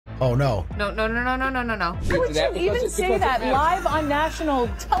Oh no. No. How would you even say that live on national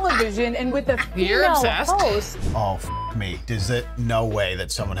television and with a You're female obsessed. host? Oh, me. Is it no way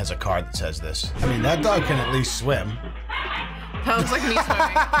that someone has a card that says this? I mean, that dog can at least swim. That looks like me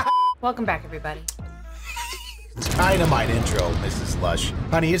swimming. Welcome back, everybody. Dynamite intro, Mrs. Lush.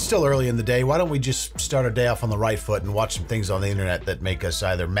 Honey, it's still early in the day. Why don't we just start our day off on the right foot and watch some things on the internet that make us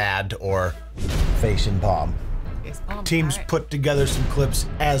either mad or face in palm. Teams right. put together some clips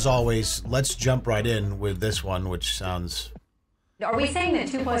as always. Let's jump right in with this one, which sounds... Are we saying that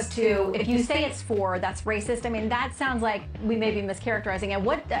 2 + 2, if you say it's 4, that's racist? I mean, that sounds like we may be mischaracterizing it.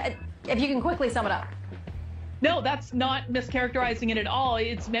 What, if you can quickly sum it up? No, that's not mischaracterizing it at all.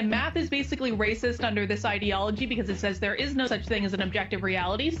 Math is basically racist under this ideology because it says there is no such thing as an objective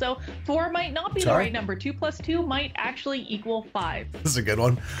reality. So 4 might not be the right number. 2 + 2 might actually equal 5. This is a good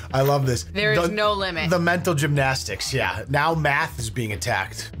one. I love this. There is no limit. The mental gymnastics, yeah. Now math is being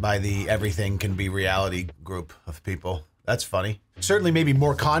attacked by the everything can be reality group of people. That's funny. Certainly maybe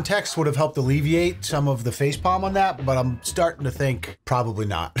more context would have helped alleviate some of the facepalm on that, but I'm starting to think probably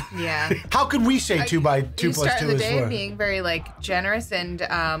not. Yeah. How can we say 2 + 2 You start the is day 4? being very like generous and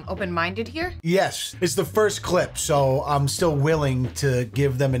open-minded here. Yes, it's the first clip, so I'm still willing to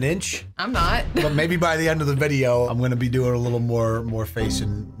give them an inch. I'm not. But maybe by the end of the video, I'm gonna be doing a little more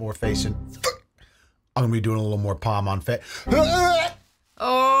facing. I'm gonna be doing a little more palm on face.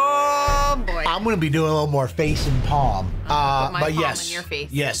 Oh boy. I'm gonna be doing a little more face and palm. Put my But palm yes, in your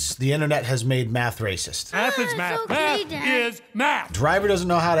face. yes, the internet has made math racist. Math is math. okay, Math Dad. is math. Driver doesn't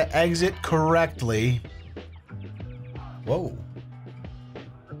know how to exit correctly. Whoa.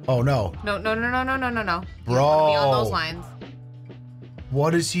 Oh no. No. Bro. You don't wanna be on those lines.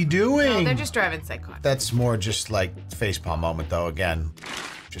 What is he doing? No, they're just driving psychotic. That's more just like facepalm moment though, again.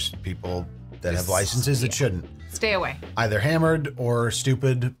 Just people that have licenses that shouldn't. Stay away. Either hammered or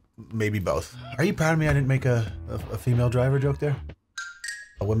stupid, maybe both. Are you proud of me I didn't make a female driver joke there?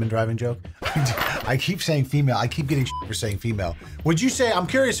 A women driving joke? I keep saying female. I keep getting shit for saying female. Would you say, I'm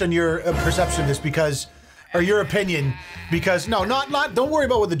curious on your perception of this because, or your opinion, because, no, not, don't worry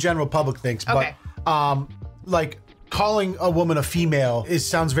about what the general public thinks, Okay. but like calling a woman a female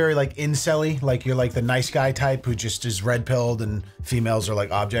sounds very like incel-y, like you're like the nice guy type who just is red-pilled and females are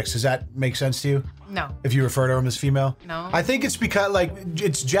like objects. Does that make sense to you? No. If you refer to them as female? No. I think it's because, like,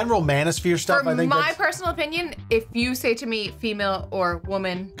 it's general manosphere stuff. For I think my personal opinion, if you say to me female or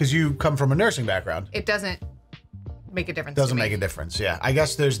woman, because you come from a nursing background. it doesn't make a difference. Doesn't to me. make a difference, yeah. I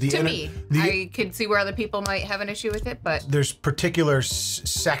guess there's the... To me. I could see where other people might have an issue with it, but... There's particular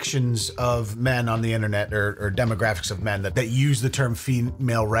sections of men on the internet or demographics of men that use the term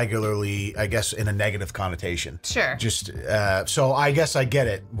female regularly, I guess, in a negative connotation. Sure. Just, so I guess I get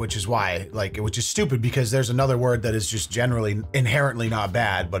it, which is why, like, which is stupid because there's another word that is just generally inherently not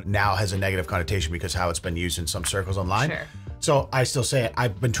bad, but now has a negative connotation because how it's been used in some circles online. Sure. So I still say it.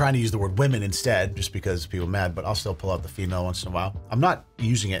 I've been trying to use the word women instead, just because people are mad, but I'll still pull out the female once in a while. I'm not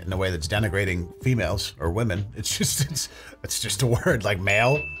using it in a way that's denigrating females or women. It's just a word like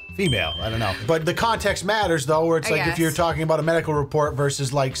male, female, I don't know. But the context matters though, where it's like if you're talking about a medical report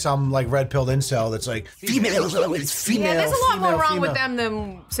versus like some like red-pilled incel that's like, female, it's female, yeah, there's a lot more wrong with female. them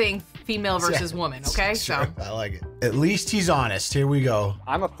than saying female versus woman, okay? Sure, I like it. At least he's honest. Here we go.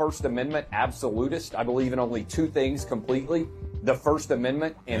 I'm a First Amendment absolutist. I believe in only 2 things completely: the First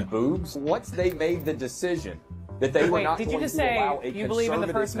Amendment and boobs. Once they made the decision that they were not did going you just to say allow a you believe in the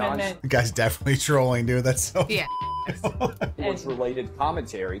First Amendment? The guy's definitely trolling, dude. That's so... Yeah. sports-related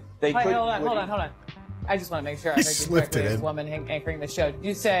commentary, they Wait, couldn't... hold on. I just want to make sure I heard you slipped correctly it as in. a woman anchoring the show. Did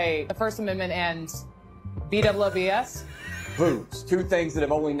you say the First Amendment and BWBS? Boobs. 2 things that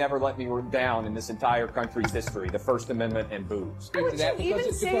have only never let me down in this entire country's history: the First Amendment and boobs. How would you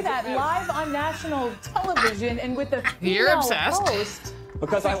even say that live on national television and with a You're female obsessed. host?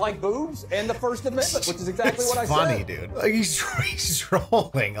 Because I like boobs and the First Amendment, which is exactly what I said. Funny, dude. Like he's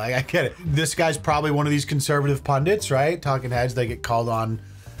trolling. Like I get it. This guy's probably one of these conservative pundits, right? Talking heads. They get called on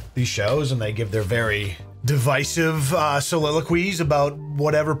these shows and they give their very divisive soliloquies about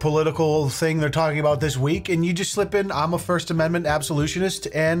whatever political thing they're talking about this week, and you just slip in, I'm a First Amendment absolutionist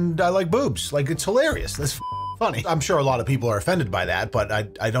and I like boobs. Like it's hilarious. That's funny. I'm sure a lot of people are offended by that, but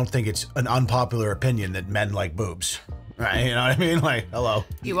I don't think it's an unpopular opinion that men like boobs. Right, you know what I mean? Like, hello.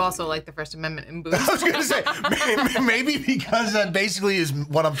 You also like the First Amendment and boobs. I was gonna say, maybe because that basically is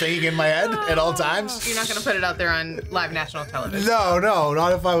what I'm thinking in my head at all times. You're not gonna put it out there on live national television. No,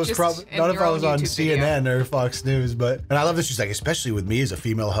 not if I was Just probably in not if your I own was on YouTube video. CNN or Fox News. But and I love this. She's like, especially with me as a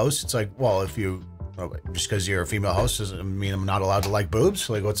female host, it's like, well, if you just because you're a female host doesn't mean I'm not allowed to like boobs.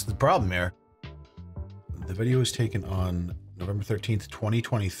 Like, what's the problem here? The video was taken on November 13th,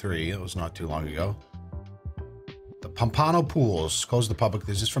 2023. That was not too long ago. The Pompano Pools, closed to the public.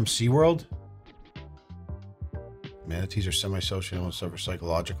 Is this from SeaWorld? Manatees are semi-social and suffer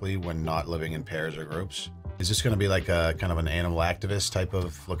psychologically when not living in pairs or groups. Is this going to be like a kind of an animal activist type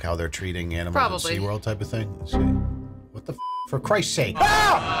of look how they're treating animals Probably. at SeaWorld type of thing? Let's see. What the f? For Christ's sake.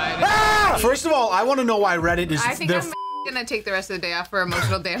 Ah! First of all, I want to know why Reddit is... I think I'm gonna take the rest of the day off for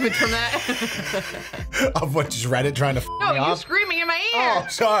emotional damage from that. Of what, just Reddit trying to f No, me you're off? screaming in my ear. Oh,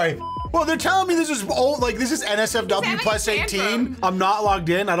 sorry. Well, they're telling me this is old, like this is NSFW plus 18. I'm not logged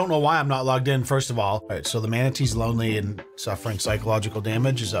in. I don't know why I'm not logged in, first of all. All right, so the manatee's lonely and suffering psychological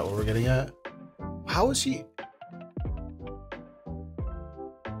damage. Is that what we're getting at? How is he?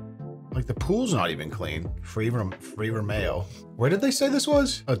 Like the pool's not even clean. Free Romeo. Where did they say this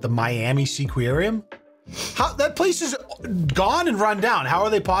was? At the Miami Seaquarium? How, that place is gone and run down. How are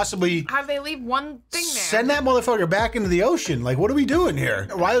they possibly... How do they leave one thing there? Send that motherfucker back into the ocean. Like, what are we doing here?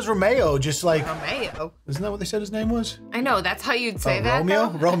 Why is Romeo just like... Romeo. Isn't that what they said his name was? I know, that's how you'd say that, Romeo?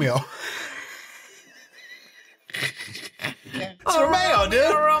 though? Romeo. It's Romeo,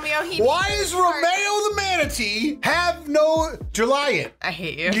 dude. Romeo, he Why is Romeo the manatee have no July? I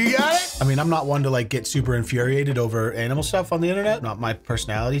hate you. You got it? I mean, I'm not one to like get super infuriated over animal stuff on the internet. Not my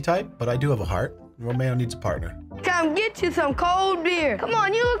personality type, but I do have a heart. Romeo needs a partner. Come get you some cold beer. Come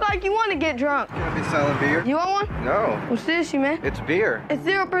on, you look like you want to get drunk. Can I be selling beer? You want one? No. What's this, you man? It's beer. It's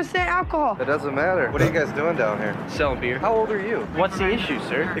 0% alcohol. That doesn't matter. What are you guys doing down here? Selling beer. How old are you? What's the issue,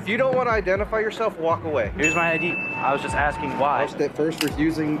 sir? If you don't want to identify yourself, walk away. Here's my ID. I was just asking why. At first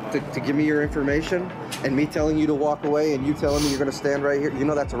refusing to give me your information and me telling you to walk away and you telling me you're going to stand right here, you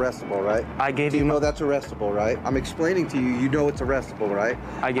know that's arrestable, right? I gave you you know that's arrestable, right? I'm explaining to you, you know it's arrestable, right?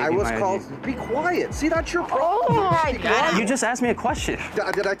 I gave you was my called. ID. Be quiet. See, that's your problem. Oh my God. You just asked me a question.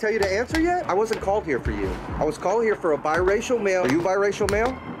 Did I tell you to answer yet? I wasn't called here for you. I was called here for a biracial male. Are you a biracial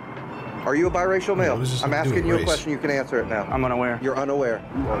male? Are you a biracial male? I'm asking you a question. You can answer it now. I'm unaware. You're unaware.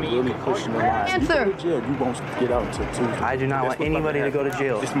 You are really pushing the line. Answer. You go to jail, you won't get out until Tuesday. I do not want anybody to go to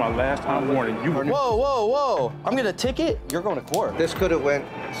jail. This is my last time warning you. Whoa, whoa, whoa. I'm gonna ticket. You're going to court. This could have went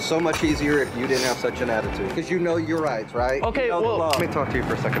so much easier if you didn't have such an attitude. Because you know your rights, right? Okay, you know well, let me talk to you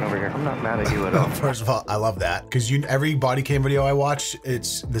for a second over here. I'm not mad at you at all. First of all, I love that because every body cam video I watch,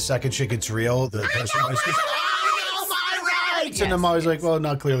 it's the second shit gets real. The person is just, and I'm always like, well,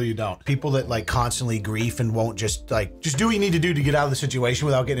 no, clearly you don't. People that like constantly grief and won't just do what you need to do to get out of the situation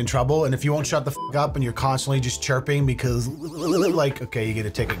without getting in trouble. And if you won't shut the f up and you're constantly just chirping because like, okay, you get a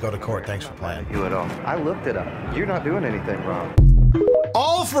ticket, go to court. Thanks for playing. You at all. I looked it up. You're not doing anything wrong.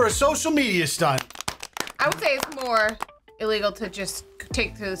 All for a social media stunt. I would say it's more illegal to just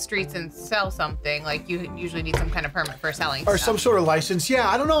take to the streets and sell something. Like you usually need some kind of permit for selling Or stuff. some sort of license. Yeah,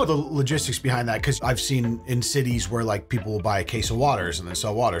 I don't know the logistics behind that because I've seen in cities where like people will buy a case of waters and then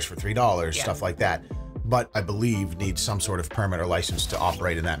sell waters for $3, stuff like that. But I believe needs some sort of permit or license to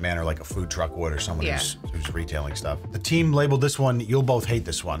operate in that manner, like a food truck would or someone who's retailing stuff. The team labeled this one, you'll both hate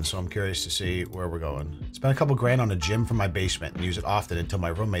this one, so I'm curious to see where we're going. Spent a couple grand on a gym for my basement and use it often until my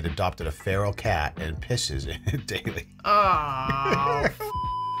roommate adopted a feral cat and pisses in it daily. Oh.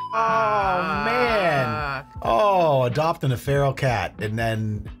 Oh, man. Oh, adopting a feral cat and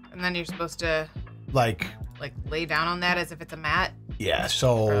then you're supposed to like lay down on that as if it's a mat. Yeah,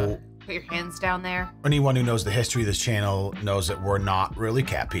 so Put your hands down there. anyone who knows the history of this channel knows that we're not really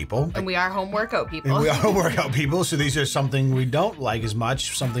cat people. And we are home workout people. And we are workout people, so these are something we don't like as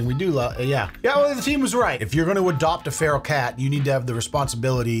much, something we do love. Yeah, well, the team was right. If you're going to adopt a feral cat, you need to have the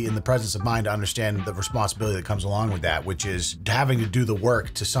responsibility and the presence of mind to understand the responsibility that comes along with that, which is having to do the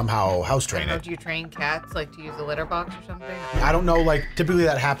work to somehow house train it. Do you train cats like to use a litter box or something? I don't know, like typically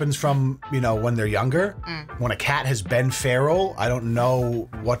that happens from, when they're younger. When a cat has been feral, I don't know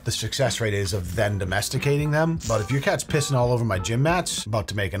what the success rate is of then domesticating them. But if your cat's pissing all over my gym mats, I'm about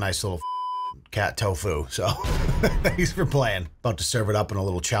to make a nice little cat tofu. So thanks for playing. About to serve it up in a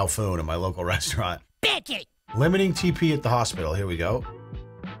little chow foon at my local restaurant. Becky. Limiting TP at the hospital. Here we go.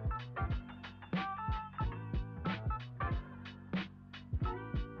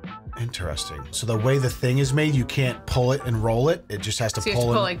 Interesting. So the way the thing is made, you can't pull it and roll it. It just has to So you pull have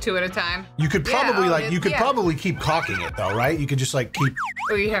to it. pull like two at a time? You could probably Yeah, probably keep cocking it though, right? You could just like keep.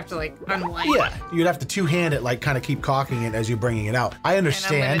 Or you have to like unwind. Yeah, you'd have to two-hand it, like kind of keep cocking it as you're bringing it out. I And I'm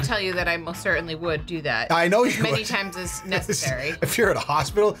understand. going to tell you that I most certainly would do that. I know you many would. times as necessary. If you're at a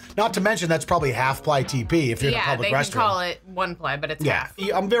hospital, not to mention that's probably half-ply TP if you're in a Yeah, public they restroom. can call it one ply, but it's half.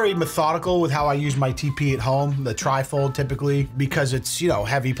 I'm very methodical with how I use my TP at home, the trifold typically, because it's,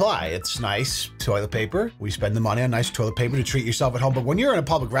 heavy ply. gets nice toilet paper. We spend the money on nice toilet paper to treat yourself at home. But when you're in a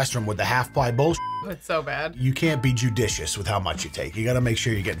public restroom with the half-ply bullshit, It's so bad. you can't be judicious with how much you take. You got to make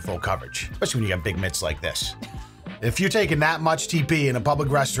sure you're getting full coverage, especially when you got big mitts like this. If you're taking that much TP in a public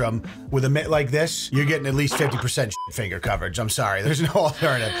restroom with a mitt like this, you're getting at least 50% finger coverage. I'm sorry, there's no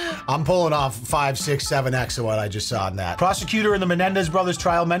alternative. I'm pulling off 5, 6, 7x of what I just saw in that. Prosecutor in the Menendez brothers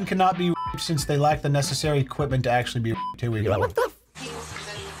trial, men cannot be raped since they lack the necessary equipment to actually be raped. Here we go. What the? People's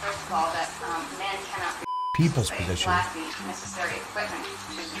position, first of all, that men cannot be People's they position. lack the necessary equipment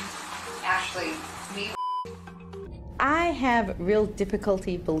to actually be. I have real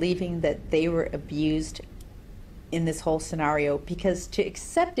difficulty believing that they were abused in this whole scenario, because to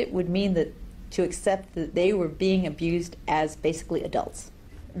accept it would mean that they were being abused as basically adults.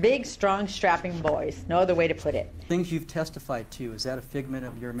 Big, strong, strapping boys. No other way to put it. Things you've testified to, is that a figment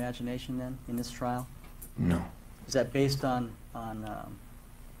of your imagination then in this trial? No. Is that based on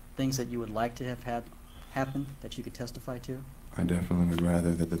things that you would like to have had happen that you could testify to? I definitely would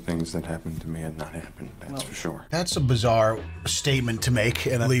rather that the things that happened to me had not happened, that's for sure. That's a bizarre statement to make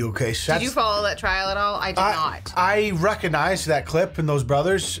in a legal case. Did you follow that trial at all? I did not. I recognized that clip and those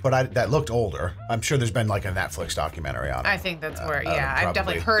brothers, but that looked older. I'm sure there's been like a Netflix documentary on it. I think that's where, yeah, I've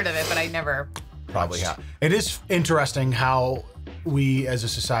definitely heard of it, but I never. Probably, yeah. It is interesting how we as a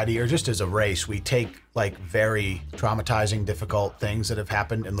society, or just as a race, we take like very traumatizing, difficult things that have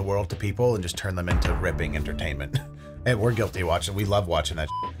happened in the world to people and just turn them into ripping entertainment. And we're guilty of watching. We love watching that.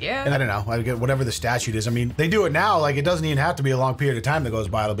 Yeah. And I don't know, I get whatever the statute is. I mean, they do it now. Like, it doesn't even have to be a long period of time that goes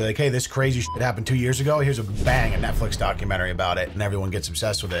by. It'll be like, hey, this crazy shit happened 2 years ago. Here's a Netflix documentary about it, and everyone gets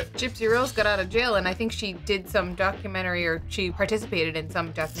obsessed with it. Gypsy Rose got out of jail, and I think she did some documentary, or she participated in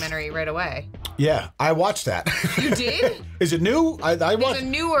some documentary right away. Yeah, I watched that. You did? Is it new? I watched. There's a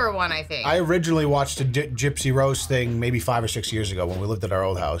newer one, I think. I originally watched a Gypsy Rose thing maybe 5 or 6 years ago when we lived at our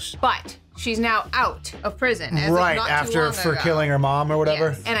old house. But she's now out of prison. As Right, of not after too long ago. killing her mom or whatever.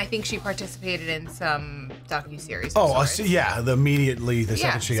 Yes. And I think she participated in some docuseries. Oh, I see, yeah, the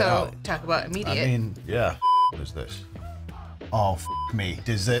second she got out. Talk about immediate. I mean, yeah. What is this? Oh, me.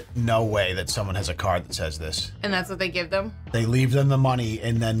 Is it no way that someone has a card that says this? And that's what they give them? They leave them the money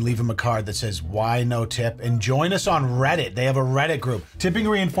and then leave them a card that says, why no tip? And join us on Reddit. They have a Reddit group. Tipping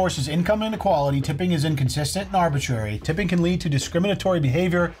reinforces income inequality. Tipping is inconsistent and arbitrary. Tipping can lead to discriminatory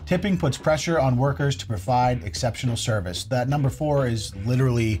behavior. Tipping puts pressure on workers to provide exceptional service. That number 4 is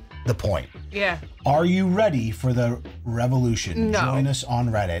literally the point. Yeah. Are you ready for the revolution? No. Join us on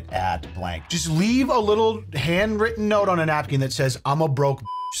Reddit at blank. Just leave a little handwritten note on a napkin that says, I'm a broke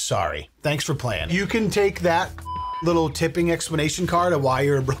sorry. Thanks for playing. You can take that little tipping explanation card of why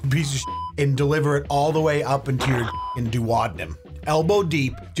you're a broke piece of shit and deliver it all the way up into your duodenum. Elbow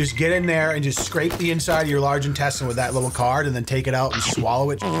deep, just get in there and just scrape the inside of your large intestine with that little card and then take it out and swallow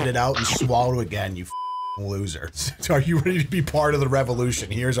it, spit it out and swallow it again, you loser. So are you ready to be part of the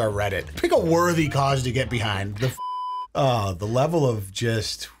revolution? Here's our Reddit. Pick a worthy cause to get behind. The level of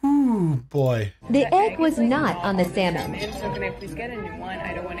just, whoo, boy. The egg was not on the salmon. So can I please get a new one?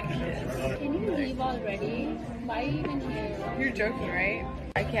 I don't want to eat this. Can you leave already? Why are you even here? You're joking, right?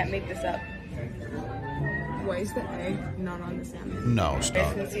 I can't make this up. Why is the egg not on the salmon? No, stop.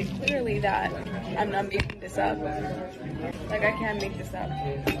 I can see clearly that I'm not making this up. Like, I can't make this up.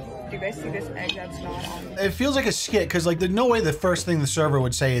 Do you guys see this egg that's not on? It feels like a skit, because like there's no way the first thing the server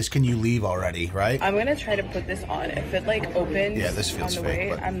would say is, can you leave already, right? I'm gonna try to put this on. If it like opens yeah, this feels on the fake,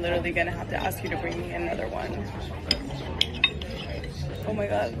 way, but... I'm literally gonna have to ask you to bring me another one. Oh my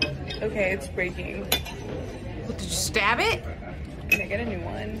god. Okay, it's breaking. What, did you stab it? Can I get a new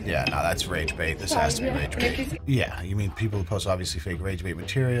one? Yeah, no, that's rage bait. This has to be rage bait. Yeah, you mean people who post obviously fake rage bait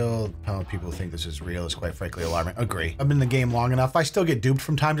material. People who think this is real is quite frankly alarming. Agree. I've been in the game long enough. I still get duped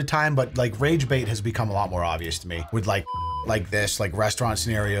from time to time, but like rage bait has become a lot more obvious to me with like this, like restaurant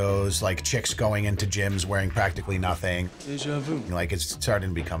scenarios, like chicks going into gyms wearing practically nothing. Deja vu. Like it's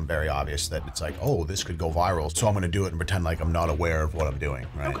starting to become very obvious that it's like, oh, this could go viral, so I'm gonna do it and pretend like I'm not aware of what I'm doing,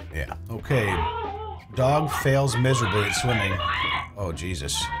 right? Okay. Yeah. Okay. Dog fails miserably at swimming. Oh,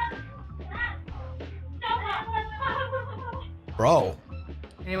 Jesus. Bro.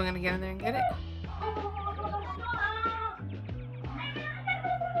 Anyone gonna get in there and get it?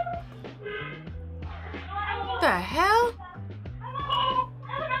 What the hell?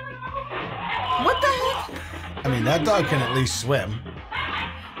 What the heck? I mean, that dog can at least swim.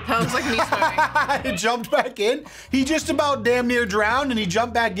 That looks like me swimming. He jumped back in. He just about damn near drowned and he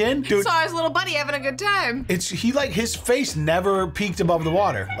jumped back in. Dude, saw his little buddy having a good time. He like his face never peeked above the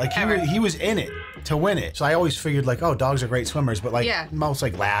water. Like he was in it. to win it. So I always figured like, oh, dogs are great swimmers, but like most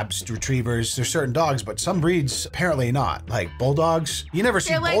like labs, retrievers, there's certain dogs, but some breeds apparently not. Like bulldogs, you never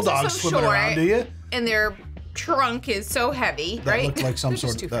see bulldogs swimming around, do you? And their trunk is so heavy, right? Looked like some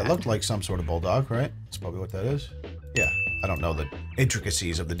sort of, that looked like some sort of bulldog, right? That's probably what that is. Yeah, I don't know the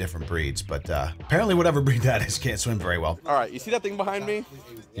intricacies of the different breeds, but apparently whatever breed that is can't swim very well. All right, you see that thing behind me?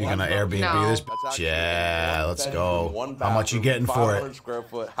 You're gonna Airbnb this? Yeah, let's go. How much you getting for it? 500 square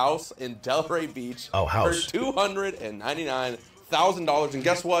foot house in Delray Beach. Oh, house. For $299,000. And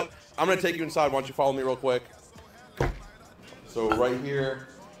guess what? I'm gonna take you inside. Why don't you follow me real quick? So right here,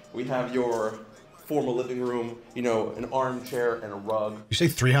 we have your formal living room, you know, an armchair and a rug. You say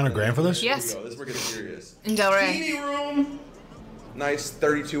 300 grand for this? Yes. This we're getting serious. In Delray. TV room. Nice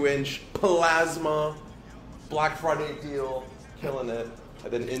 32-inch plasma. Black Friday deal. Killing it.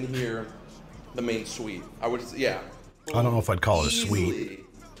 And then in here, the main suite. I would, yeah. I don't know if I'd call it a suite.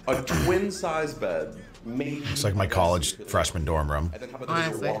 A twin-size bed. It's like my college freshman dorm room. And then how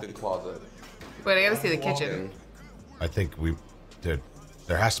about this walk-in closet? Wait, I gotta see the kitchen. I think there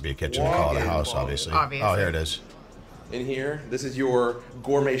has to be a kitchen to call it a house, obviously. Oh, here it is. In here, this is your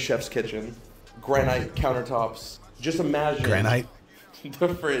gourmet chef's kitchen. Granite countertops. Just imagine granite. The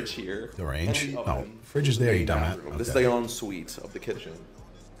fridge here. The range? Oh, fridge is there, you dumbass. Okay. This is the ensuite of the kitchen.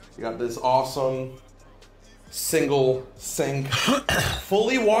 You got this awesome single sink,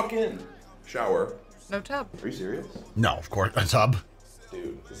 fully walk-in shower. No tub. Are you serious? No, of course, a tub.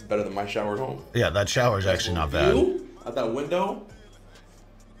 Dude, this is better than my shower at home. Yeah, that shower is actually not bad. At that window.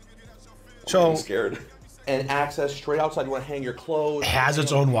 So I'm scared. And access straight outside. You want to hang your clothes. It has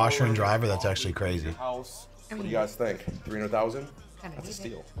its own washer and dryer. That's actually crazy. House. What do you guys think? 300,000? That's a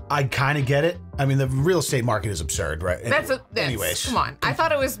steal. I kind of get it. I mean, the real estate market is absurd, right? Anyways, come on. I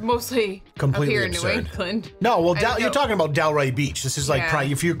thought it was mostly completely up here absurd. in New England. No, well, you're talking about Delray Beach. This is like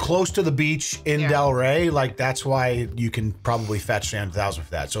if you're close to the beach in Delray, like that's why you can probably fetch 300,000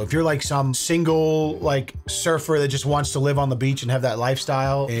 for that. So if you're like some single like surfer that just wants to live on the beach and have that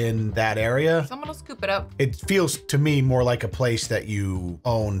lifestyle in that area, someone will scoop it up. It feels to me more like a place that you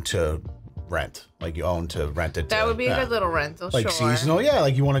own to rent, like you own to rent it. That would be a good little rental, like seasonal,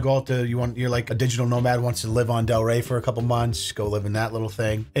 like you want to go out to, you're like a digital nomad, wants to live on Delray for a couple months, go live in that little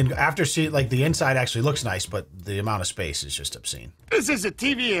thing. And after like the inside actually looks nice, but the amount of space is just obscene. This is a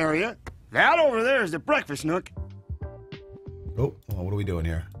TV area. That over there is the breakfast nook. Oh, well, what are we doing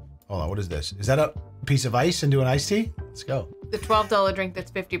here? Hold on, what is this? Is that a piece of ice into an iced tea? Let's go. The $12 drink that's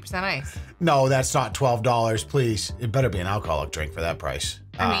 50% ice. No, that's not $12, please. It better be an alcoholic drink for that price.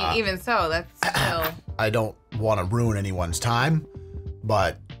 I mean, even so, that's still... I don't want to ruin anyone's time,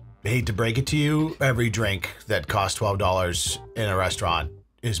 but I hate to break it to you, every drink that costs $12 in a restaurant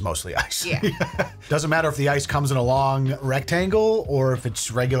is mostly ice. Yeah. Doesn't matter if the ice comes in a long rectangle or if it's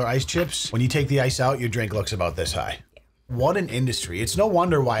regular ice chips. When you take the ice out, your drink looks about this high. What an industry. It's no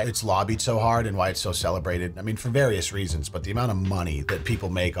wonder why it's lobbied so hard and why it's so celebrated. I mean, for various reasons, but the amount of money that people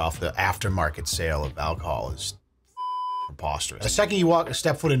make off the aftermarket sale of alcohol is preposterous. The second you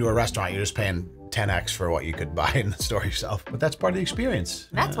step foot into a restaurant, you're just paying 10x for what you could buy in the store yourself. But that's part of the experience.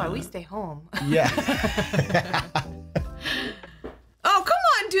 That's why we stay home. Yeah. Oh, come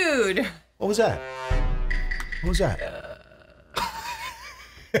on, dude. What was that? What was that?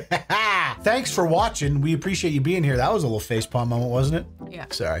 Thanks for watching. We appreciate you being here. That was a little facepalm moment, wasn't it? Yeah.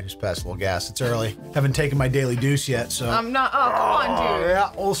 Sorry, just passed a little gas. It's early. Haven't taken my daily deuce yet, so. I'm not. Oh, come on, dude.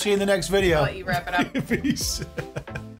 Yeah, we'll see you in the next video. I'll let you wrap it up. Peace.